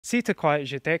Sita qua,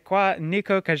 j'étais qua,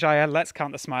 Nikoloz Kajaia, let's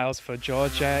count the smiles for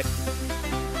Georgia.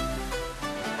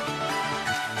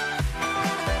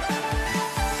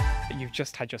 You've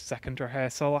just had your second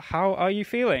rehearsal. How are you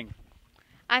feeling?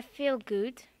 I feel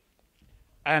good.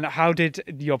 And how did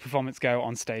your performance go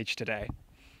on stage today?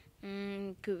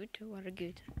 Good, very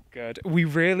good. Good. We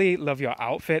really love your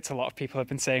outfits. A lot of people have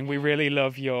been saying we really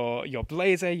love your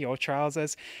blazer, your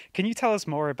trousers. Can you tell us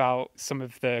more about some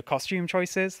of the costume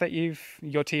choices that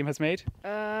your team has made?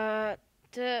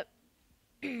 The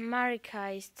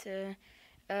Marika is to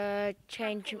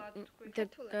change the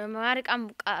Marika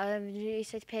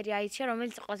ისეთ ფერი აიჩია,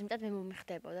 რომელიც ყოველს მეტად მე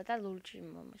მომიხდებოდა და ლურჯი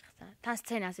მომიხდა. თან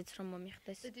სცენაზეც რომ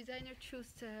მომიხდეს. The designer chose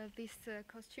this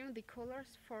costume, the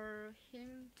colors for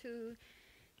him to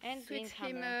suit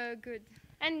him good.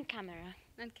 And camera.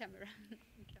 And camera.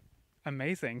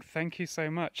 Amazing. Thank you so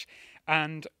much.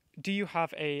 And do you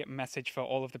have a message for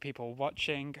all of the people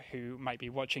watching who might be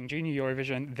watching Junior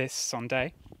Eurovision this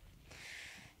Sunday?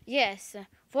 Yes,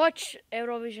 watch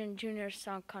Eurovision Junior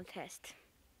Song Contest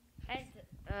and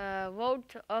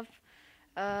vote of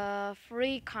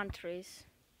 3 countries.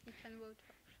 You can vote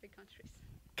for 3 countries.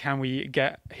 Can we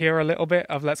hear a little bit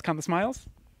of Let's Count the Smiles?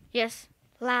 Yes.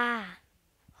 La,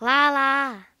 la,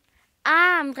 la,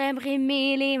 am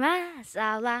remrimili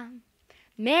masala,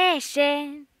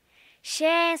 meshen,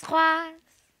 shes croise,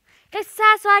 que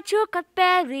ça soit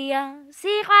choucapéria,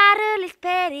 si rare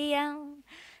l'espéria.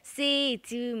 Si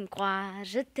tu me crois,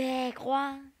 je te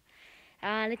crois.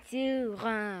 Allez, tu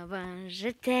reviens, je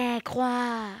te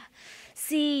crois.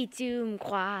 Si tu me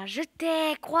crois, je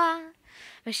te crois.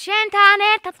 Me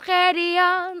chantanet après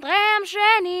drem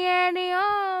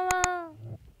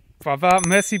Brava,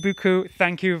 merci beaucoup.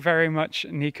 Thank you very much,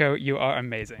 Nico. You are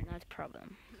amazing. Not a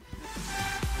problem.